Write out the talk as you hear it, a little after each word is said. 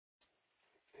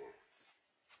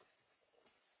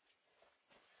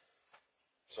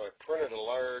So I printed a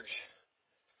large,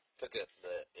 took a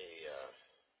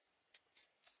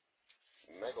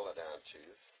Megalodon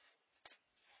tooth.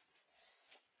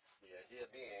 The idea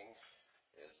being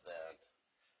is that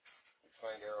you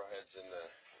find arrowheads in the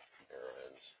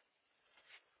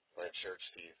find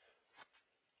shark's teeth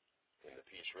in the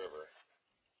Peace River.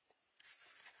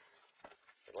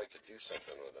 I'd like to do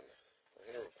something with them. I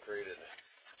here I've created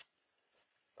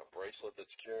a bracelet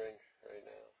that's curing right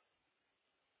now.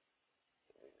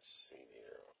 You can see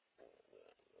the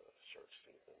shark's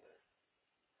teeth in there.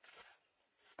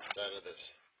 It's out of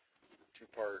this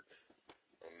two-part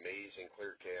amazing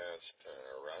clear cast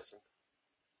rosin.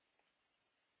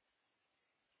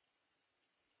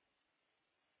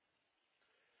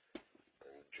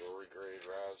 And jewelry grade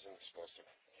rosin, supposed to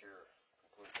cure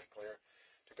completely clear.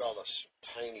 Took all the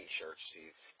tiny shark's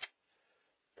teeth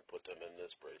and put them in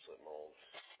this bracelet mold.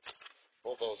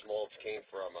 Both those molds came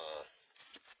from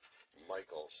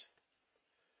Michael's.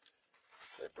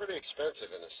 They're pretty expensive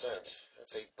in a sense.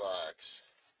 That's $8, $9.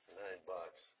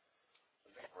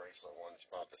 The big bracelet one's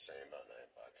about the same, about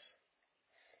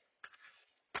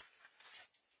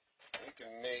 $9. You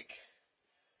can make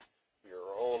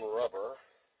your own rubber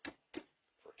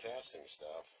for casting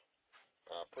stuff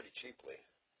pretty cheaply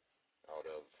out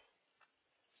of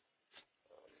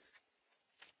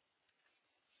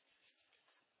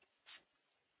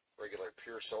regular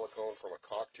pure silicone from a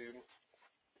caulk tube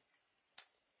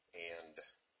and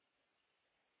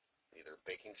either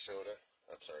baking soda,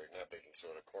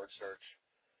 cornstarch,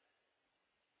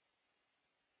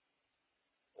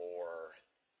 or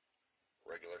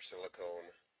regular silicone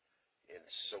in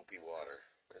soapy water.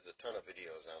 There's a ton of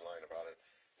videos online about it,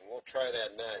 and we'll try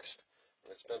that next.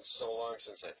 And it's been so long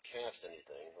since I've cast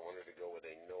anything, I wanted to go with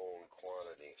a known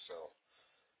quantity, so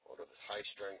I'll go with high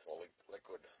strength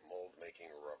liquid mold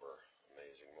making rubber.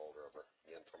 Amazing mold rubber,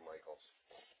 again from Michael's.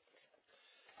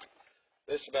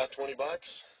 This is about $20.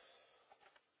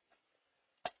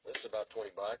 This is about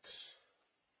 $20.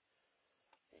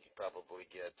 You could probably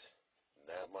get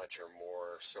that much or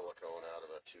more silicone out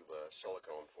of a tube of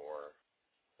silicone for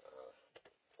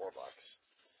 $4.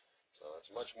 So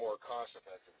it's a much more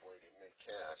cost-effective way to make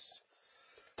casts.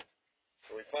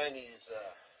 So we find these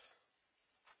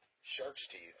shark's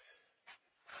teeth.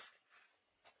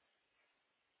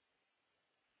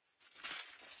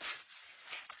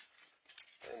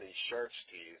 And these shark's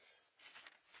teeth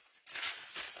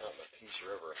out in the Peace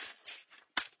River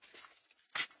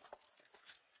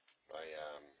by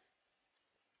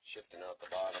shifting out the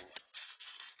bottom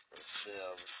with a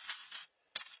sieve,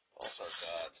 all sorts of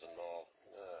odds and all.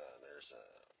 There's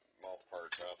mouth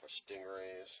parts off of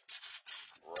stingrays,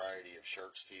 variety of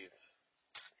shark's teeth,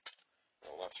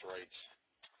 lefts, rights.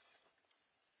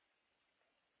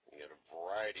 You get a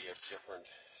variety of different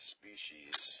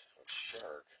species of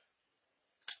shark.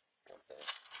 Okay.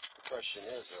 The question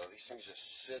is, though, these things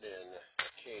just sit in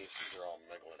a case. These are all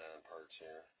Megalodon parts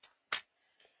here.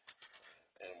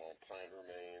 Animal and plant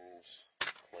remains,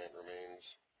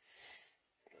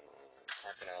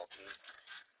 crocodile teeth.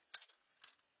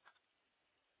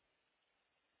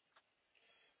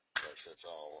 Of course, that's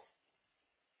all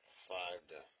 5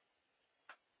 to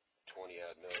 20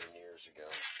 odd million years ago.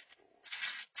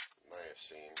 You might have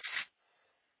seen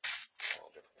all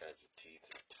different kinds of teeth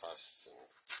and tusks,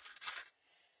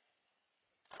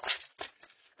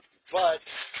 but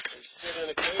they sit in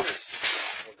a case.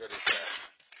 How good is that?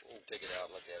 You can take it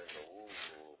out, look at it, and go,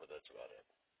 ooh, but that's about it.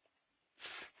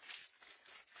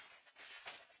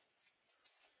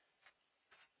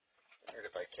 And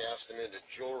if I cast them into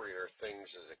jewelry or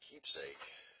things as a keepsake,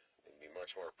 it'd be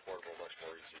much more portable, much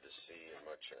more easy to see, and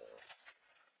much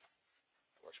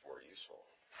more useful,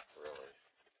 really.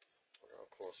 Look how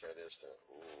close that is to,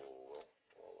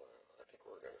 I think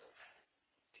we're going to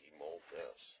demold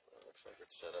this. That looks like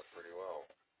it's set up pretty well.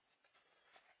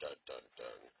 Dun, dun,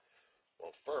 dun.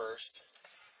 Well, first,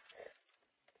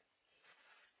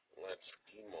 let's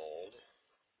demold.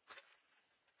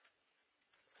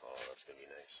 Oh, that's going to be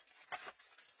nice.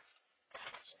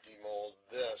 Let's demold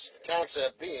this. The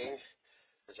concept being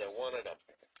is I wanted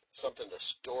something to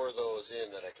store those in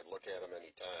that I could look at them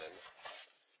anytime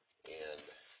and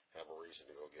have a reason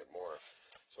to go get more.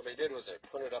 So what I did was I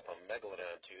printed up a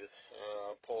Megalodon tooth.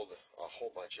 Pulled a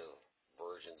whole bunch of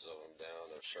versions of them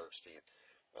down of shark's teeth.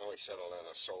 I only settled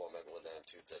on a solo Megalodon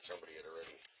tooth that somebody had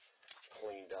already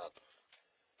cleaned up.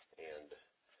 And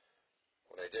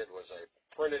what I did was I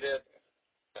printed it.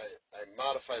 I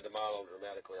modified the model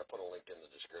dramatically. I'll put a link in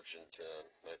the description to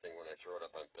my thing when I throw it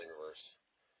up on Thingiverse.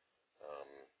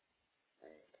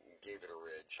 Gave it a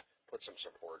ridge, put some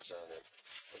supports on it,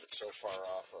 put it so far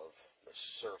off of the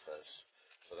surface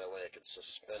so that way I could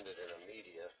suspend it in a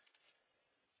media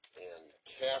and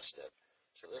cast it.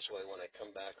 So this way, when I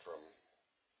come back from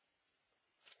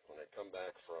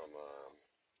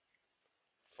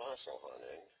fossil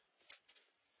hunting,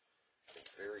 I can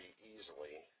very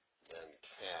easily then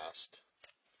cast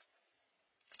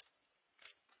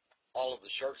all of the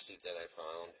shark's teeth that I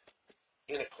found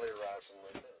in a clear rosin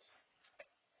like this.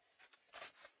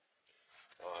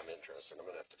 Oh, I'm interested. I'm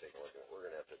going to have to take a look at it. We're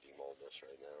going to have to demold this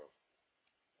right now.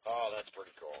 Oh, that's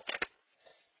pretty cool.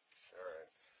 All right.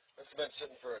 This has been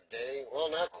sitting for a day. Well,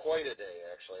 not quite a day,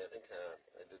 actually. I think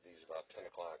I did these about 10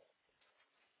 o'clock,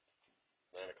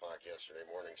 9 o'clock yesterday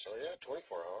morning. So, yeah,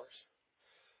 24 hours.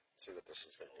 Let's see what this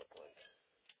is going to look like.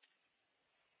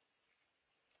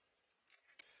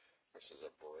 This is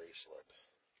a bracelet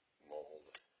mold.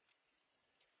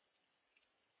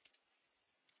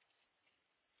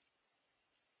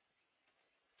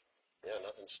 Yeah,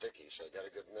 nothing sticky, so I got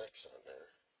a good mix on there.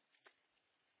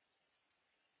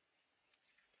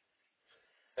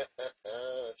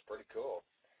 That's pretty cool.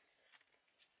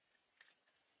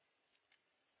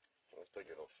 I don't think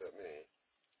it'll fit me.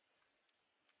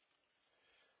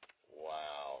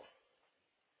 Wow.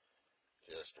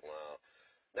 Just wow.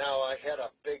 Now, I had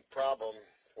a big problem.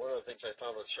 One of the things I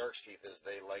found with shark's teeth is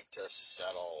they like to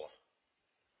settle.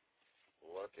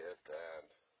 Look at that.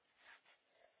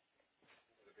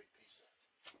 Put a big piece of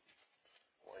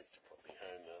white to put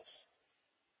behind this.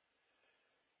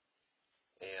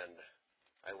 And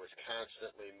I was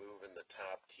constantly moving the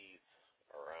top teeth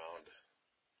around.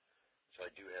 So I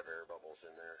do have air bubbles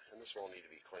in there. And this will need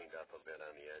to be cleaned up a bit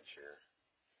on the edge here.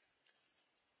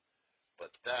 But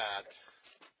that's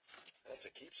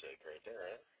a keepsake right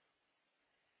there, huh?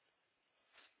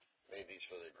 Made these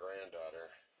for the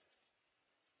granddaughter.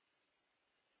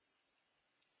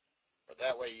 But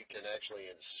that way you can actually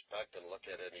inspect and look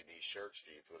at any of these shark's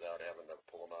teeth without having to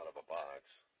pull them out of a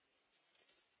box.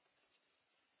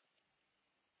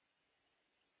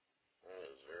 That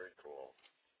is very cool.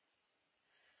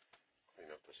 Clean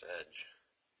up this edge.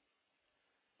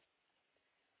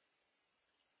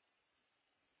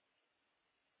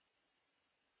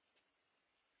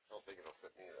 I don't think it'll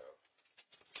fit me though.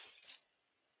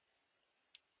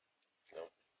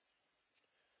 Nope.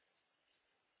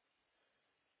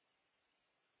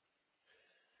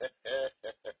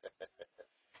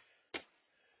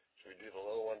 Should we do the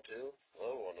little one too? The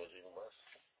little one was even less.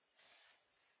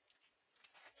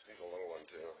 Let's do the little one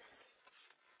too.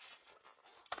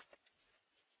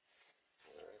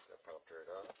 Alright, that popped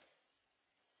right off.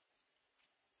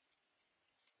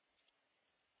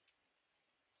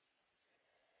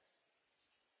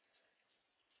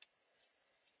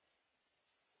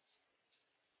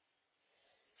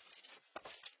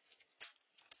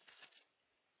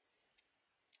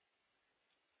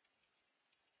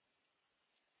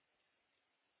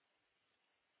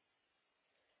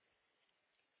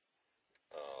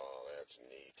 Oh, that's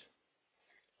neat.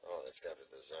 Oh, it's got a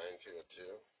design to it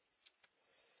too.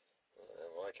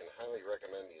 Well, I can highly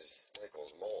recommend these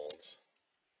Michael's molds.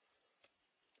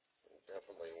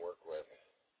 Definitely work with.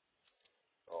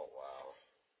 Oh, wow.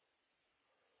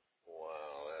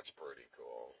 Wow, that's pretty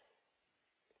cool.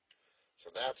 So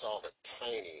that's all the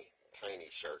tiny, tiny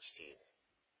shark's teeth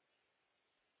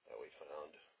that we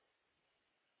found.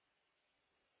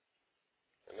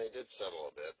 And they did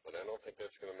settle a bit, but I don't think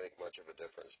that's going to make much of a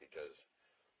difference because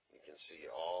you can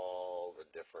see all the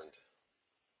different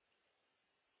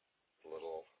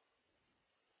little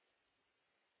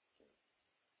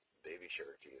baby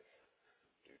shark teeth.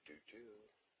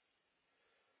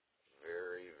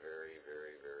 Very, very,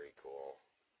 very, very cool.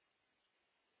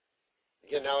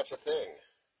 Again, now it's a thing,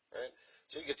 right?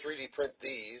 So you could 3D print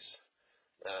these,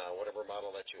 whatever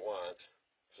model that you want,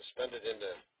 suspend it into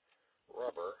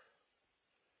rubber,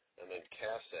 and then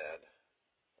cast that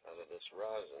out of this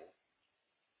rosin,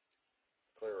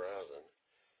 clear rosin,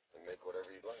 and make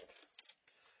whatever you'd like.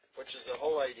 Which is the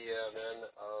whole idea then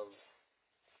of,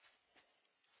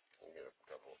 let me get a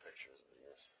couple of pictures of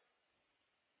these.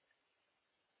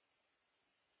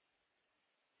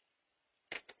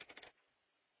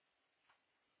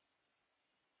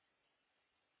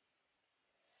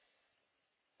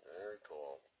 Very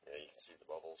cool. Yeah, you can see the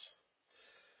bubbles.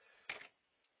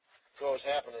 So what was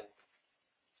happening,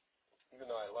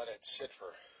 even though I let it sit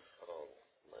for, oh,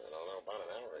 I don't know, about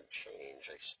an hour and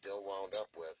change, I still wound up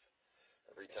with,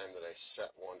 every time that I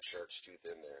set one shark's tooth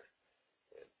in there,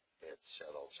 it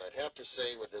settled. So I'd have to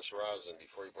say with this rosin,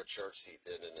 before you put shark's teeth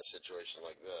in a situation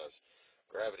like this,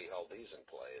 gravity held these in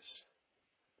place.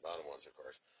 Bottom ones, of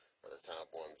course, but the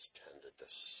top ones tended to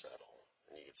settle.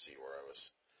 And you could see where I was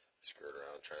screwed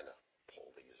around trying to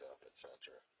pull these up,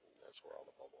 etc. That's where all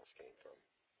the bubbles came from.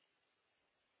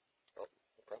 Oh,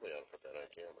 I probably ought to put that on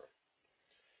camera.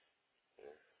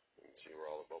 Here, you can see where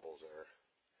all the bubbles are.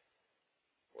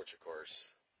 Which, of course,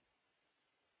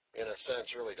 in a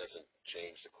sense, really doesn't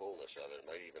change the coolness of it. It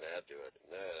might even add to it.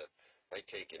 And that might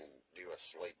take and do a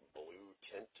slight blue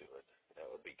tint to it. That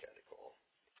would be kind of cool.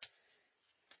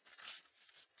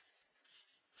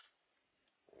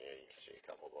 Yeah, you can see a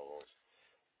couple bubbles.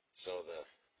 So the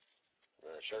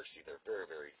shark's teeth are very,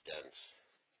 very dense,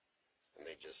 and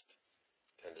they just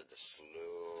tended to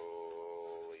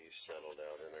slowly settle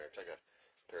down in there. I took a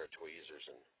pair of tweezers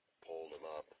and pulled them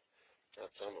up.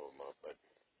 Not some of them up, but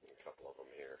a couple of them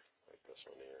here, like this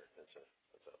one here. That's a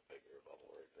bigger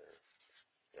bubble right there.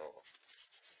 Oh,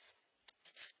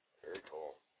 very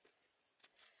cool.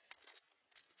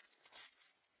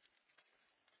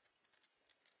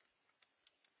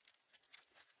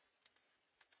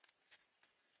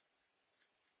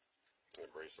 The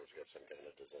bracelet's got some kind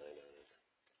of design on it.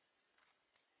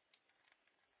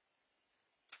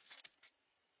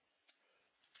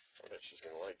 I bet she's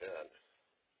going to like that.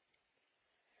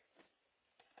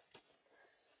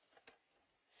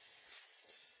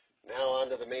 Now on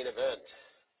to the main event.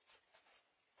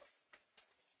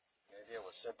 The idea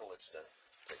was simple. It's to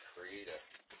create a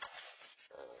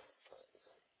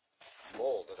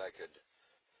mold that I could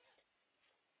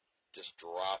just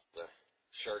drop the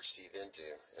shark's teeth into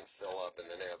and fill up, and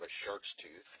then have a shark's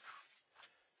tooth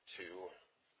to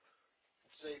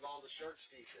save all the shark's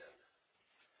teeth in.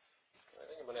 What I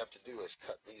think I'm going to have to do is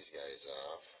cut these guys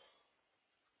off.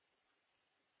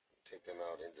 Take them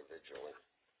out individually.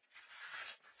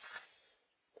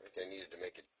 I think I needed to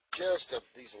make it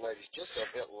these legs just a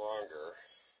bit longer,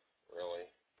 really.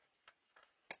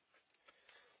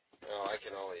 Now I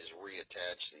can always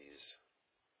reattach these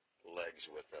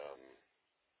legs with a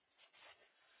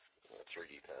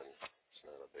 3D pen. It's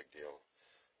not a big deal.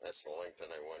 That's the length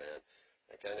that I went in.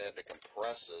 I kind of had to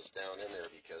compress those down in there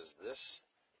because this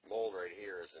mold right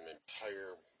here is an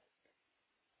entire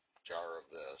jar of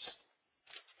this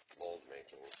mold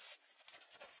making.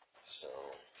 So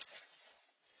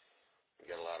we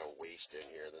got a lot of waste in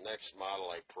here. The next model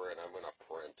I print, I'm going to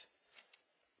print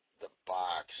the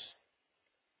box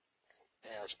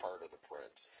as part of the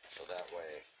print. So that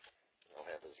way I'll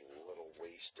have as little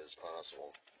waste as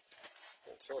possible.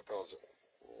 And silicone's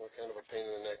kind of a pain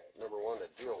in the neck, number one, to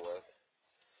deal with.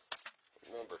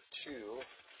 Number two,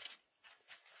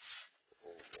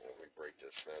 we break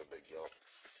this, not a big deal.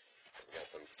 I've got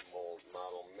the mold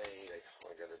model made.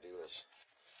 All I got to do is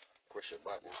push a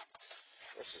button.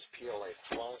 This is PLA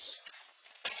Plus.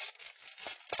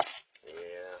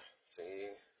 Yeah,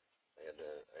 see, I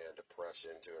had to press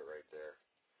into it right there.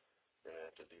 I'm gonna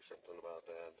have to do something about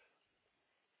that.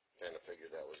 Kind of figured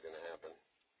that was gonna happen.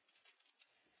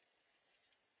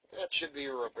 That should be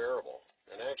repairable,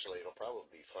 and actually it'll probably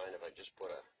be fine if I just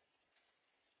put a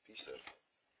piece of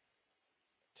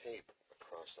tape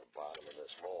across the bottom of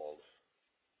this mold.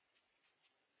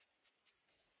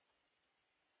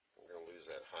 I'm gonna lose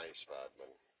that high spot, but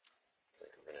I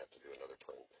think we're gonna have to do another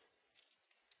print,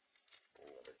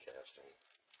 another casting.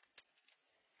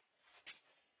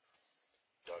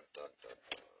 Dun, dun, dun,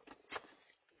 dun.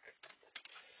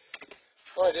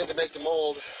 Well, I did to make the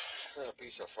mold a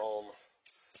piece of foam.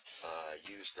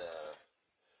 Used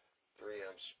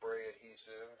 3M spray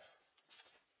adhesive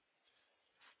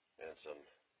and some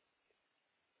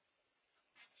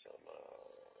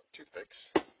toothpicks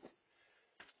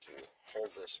to hold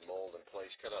this mold in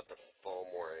place. Cut out the foam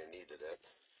where I needed it.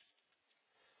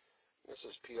 This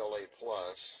is PLA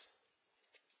Plus,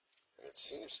 and it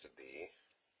seems to be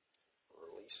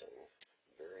releasing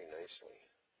very nicely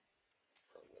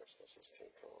from this. Let's just take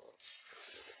it off.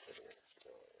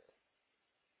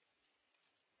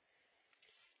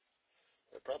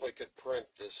 I probably could print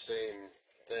this same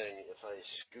thing if I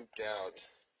scooped out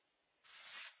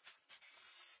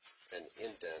an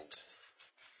indent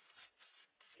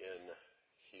in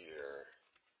here.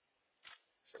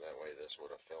 So that way this would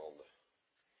have filled.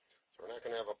 So we're not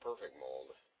going to have a perfect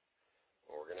mold.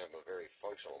 But we're going to have a very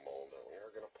functional mold that we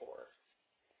are going to pour.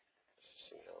 Just to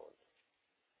see how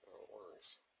it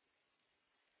works.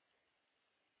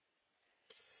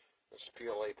 This is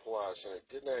PLA Plus, and it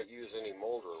did not use any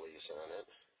mold release on it,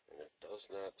 and it does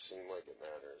not seem like it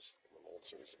matters. The mold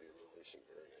seems to be releasing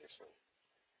very nicely.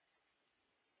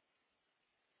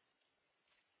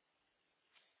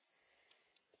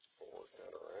 We'll work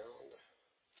that around.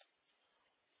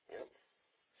 Yep.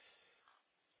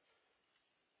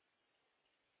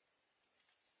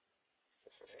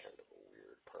 This is kind of a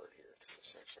weird part here, because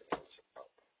this actually comes up.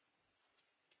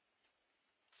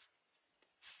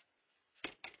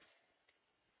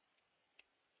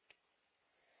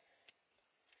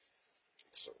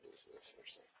 so does this.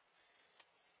 There's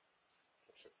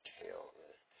a tail.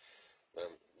 The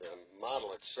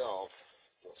model itself,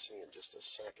 you'll see in just a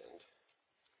second,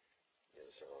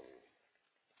 is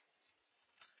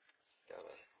got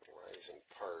a rising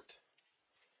part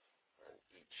on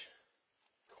each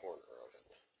corner of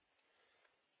it.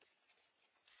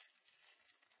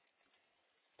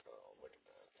 Oh, look at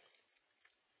that.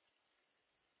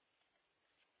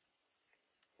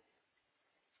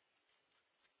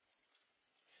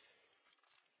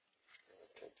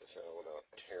 I'll take this out without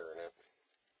tearing it.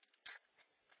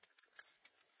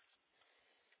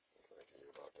 What I can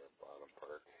do about that bottom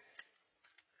part.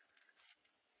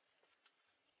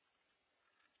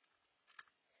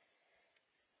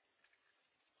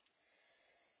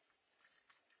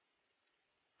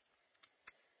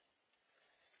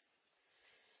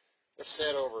 It's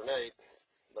set overnight,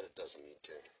 but it doesn't need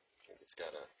to. I think it's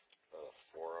got about a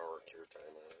 4-hour cure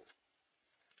time on it.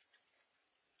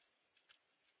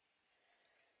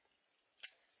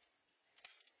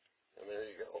 And there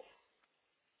you go.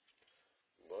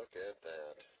 Look at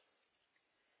that.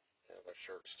 Have a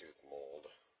shark's tooth mold.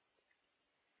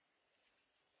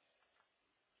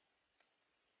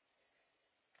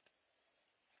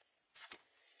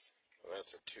 Well,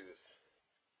 that's a tooth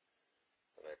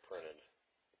that I printed.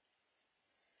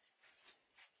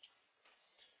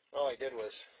 All I did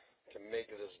was, to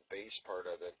make this base part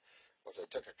of it, was I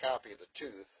took a copy of the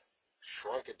tooth,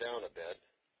 shrunk it down a bit,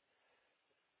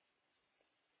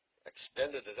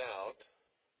 extended it out,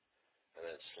 and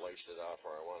then sliced it off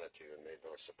where I wanted to and made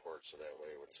those supports so that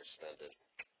way it would suspend it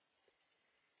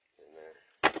in there.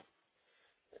 I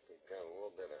think we've got a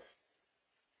little bit of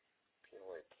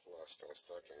PLA Plus still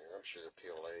stuck in here. I'm sure the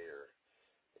PLA or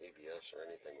ABS or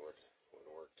anything would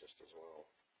work just as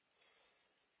well.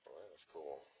 Well, that's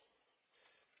cool.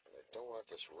 But I don't want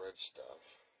this red stuff,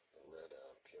 the red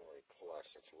PLA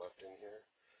Plus that's left in here.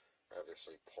 I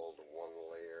obviously pulled one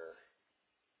layer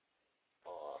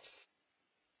off.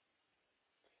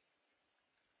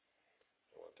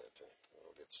 I want that to,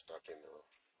 it'll get stuck in the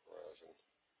resin.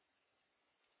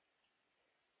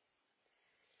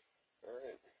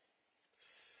 Alright.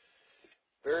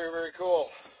 Very, very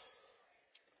cool.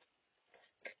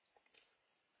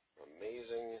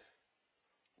 Amazing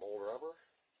mold rubber.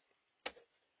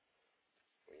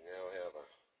 We now have a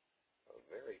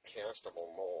very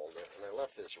castable mold, and I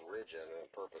left this ridge in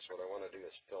on purpose. What I want to do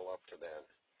is fill up to that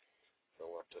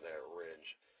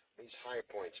ridge. These high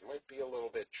points might be a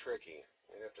little bit tricky.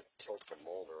 I'd have to tilt the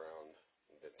mold around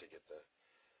a bit to get the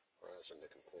resin to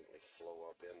completely flow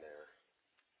up in there.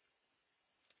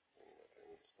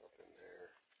 Up in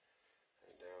there,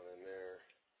 and down in there.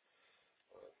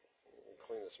 We can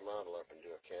clean this model up and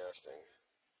do a casting.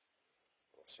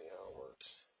 We'll see how it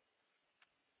works.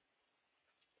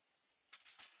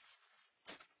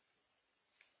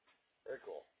 Very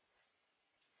cool.